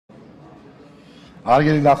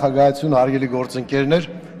Հարգելի նախագահություն, հարգելի գործընկերներ,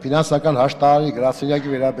 ֆինանսական հաշտարարի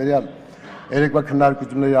գրասենյակի վերաբերյալ երեկվա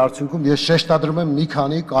քննարկումների արդյունքում ես շեշտադրում եմ մի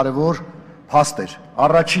քանի կարևոր փաստեր։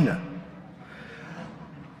 Առաջինը,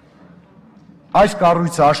 այս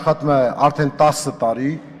կառույցը աշխատում է արդեն 10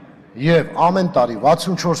 տարի եւ ամեն տարի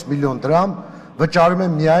 64 միլիոն դրամ վճարում է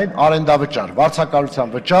միայն արենդավճար,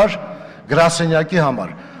 վարձակալության վճար գրասենյակի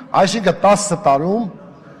համար։ Այսինքն 10 տարում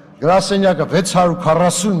գրասենյակը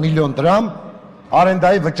 640 միլիոն դրամ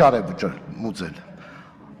արենդայի վճար է մուծել։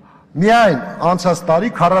 Միայն անցած տարի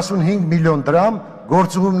 45 միլիոն դրամ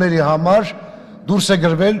գործուղումների համար դուրս է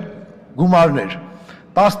գրվել գումարներ։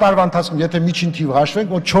 10 տարվա ընթացքում եթե միջին թիվ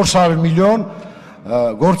հաշվենք, որ 400 միլիոն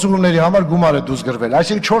գործուղումների համար գումար է դուրս գրվել։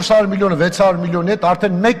 Այսինքն 400 միլիոնը 600 միլիոնի հետ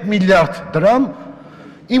արդեն 1 միլիարդ դրամ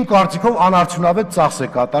իմ կարծիքով անարդյունավետ ծախս է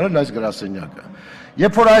կատարել այս գրասենյակը։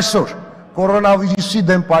 Երբ որ այսօր կորոնավիրուսի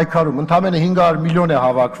դեմ պայքարում ընդամենը 500 միլիոն է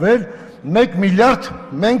հավաքվել, 1 միլիարդ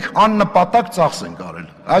մենք աննպատակ ծախս ենք արել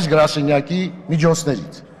այս գրասենյակի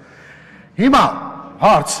միջոցներից։ Հիմա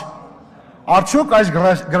հարց, արդյոք այս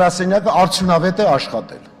գրասենյակը արդյունավետ է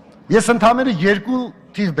աշխատել։ Ես ընդամենը 2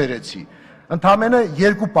 թիվ բերեցի, ընդամենը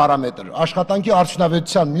 2 պարամետր, աշխատանքի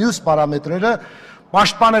արդյունավետության մյուս պարամետրերը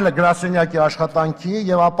պաշտպանելը գրասենյակի աշխատանքի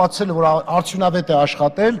եւ ապացուցելը, որ արդյունավետ է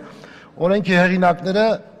աշխատել, օրենքի հեղինակները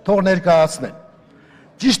թող ներկայացնեն։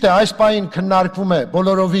 Ճիշտ է, այս պահին քննարկվում է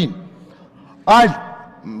բոլորովին այլ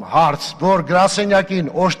հարց, որ գրասենյակին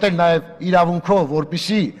օժտել նաև իրավունքով,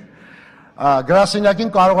 որպեսզի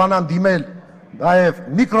գրասենյակին կարողանան դիմել նաև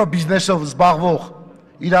միկրոբիզնեսով զբաղվող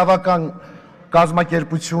իրավական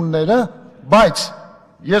կազմակերպությունները, բայց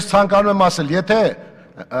ես ցանկանում եմ ասել, եթե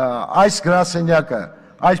այս գրասենյակը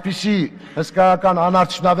այսպիսի հսկայական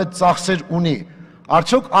անարդյունավետ ծախսեր ունի,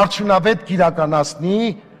 արդյոք արդյունավետ կիրականացնի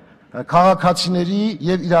քաղաքացիների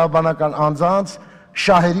եւ իրավաբանական անձանց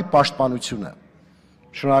շահերի պաշտպանությունը։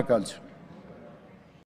 Շնորհակալություն։